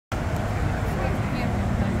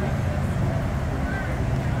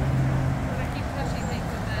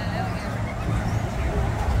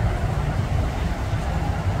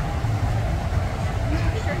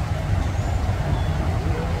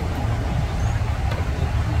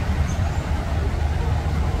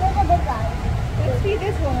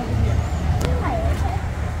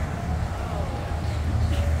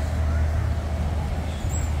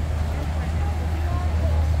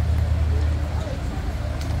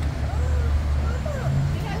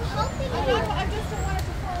just don't want it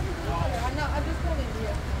to fall into the water. I'm just pulling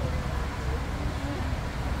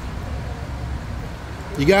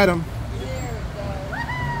you. You got him.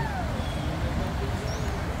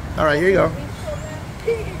 All right, here you go.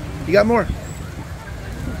 You got more.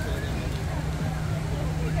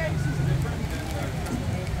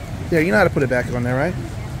 Yeah, you know how to put it back on there, right?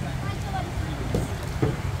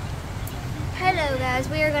 Hello guys,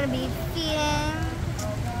 we are going to be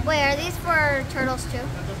feeding... Wait, are these for turtles too?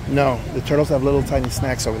 No, the turtles have little tiny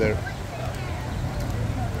snacks over there.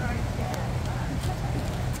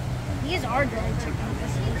 These are dried chicken.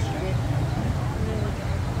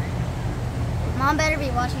 Mom better be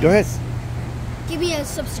watching. Go ahead. This. Give me a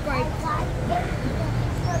subscribe.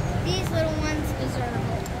 These little ones deserve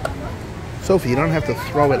it. Sophie, you don't have to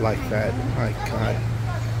throw it like that. My God.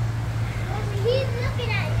 He's looking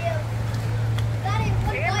at you. Got it.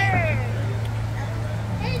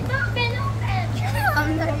 It's not been open.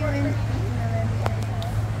 I'm not even.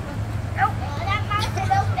 Nope. That mouth is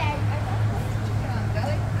open.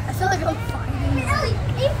 I feel like I'm fighting. Ellie,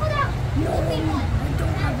 you put out. No, I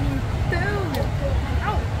don't have any food.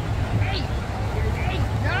 No. Hey,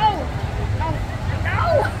 no.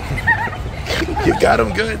 You got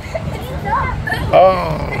him good.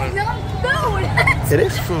 Oh. It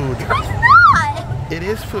is food. It's not. It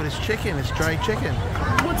is food. It's chicken. It's dried chicken.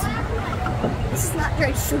 This is not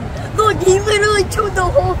dried food. Look, he literally chewed the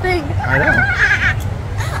whole thing. I know.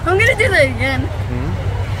 I'm gonna do that again.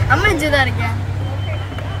 I'm gonna do that again.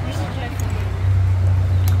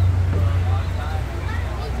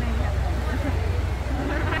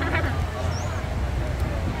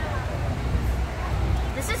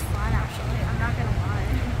 This is fun, actually. I'm not gonna lie.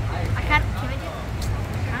 Can we do it?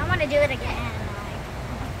 I don't want to do it again.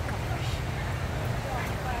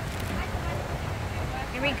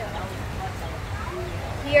 Here we go.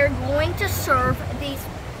 We are going to serve these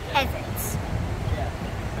peasants.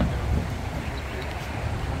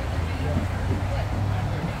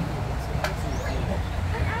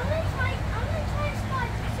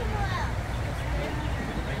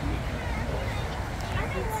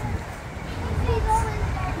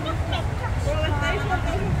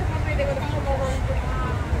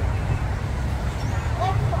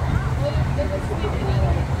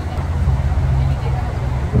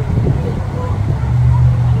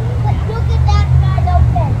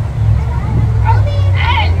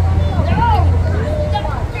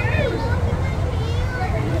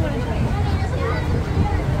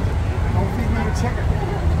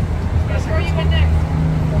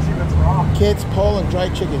 Kids, pole and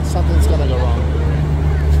dried chicken. Something's gonna go wrong.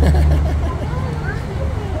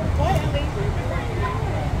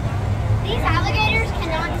 These alligators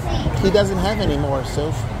cannot see. He doesn't have any more,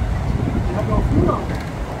 Soph. I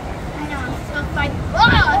know. So like,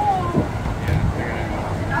 whoa!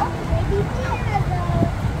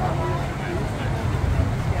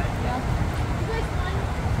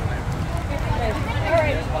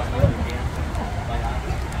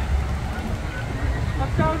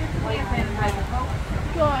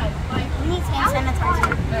 We need hand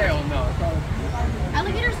sanitizer.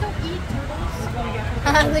 Alligators don't eat turtles.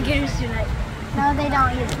 Alligators do not. No, they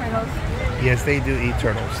don't eat turtles. Yes, they do eat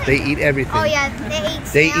turtles. They eat everything. Oh yeah, they eat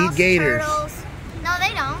snails, They eat gators. turtles. No,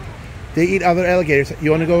 they don't. They eat other alligators.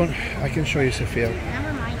 You want to go? I can show you, Sophia.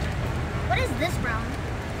 Never mind. What is this brown?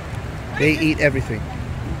 They eat everything.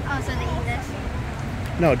 Oh, so they eat this?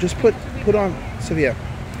 No, just put on, Sophia.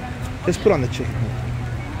 Just put on the chicken.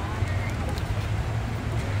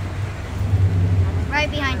 Right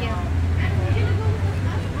behind you.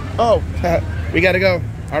 Oh, we gotta go.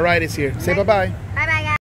 All right, it's here. Say bye-bye.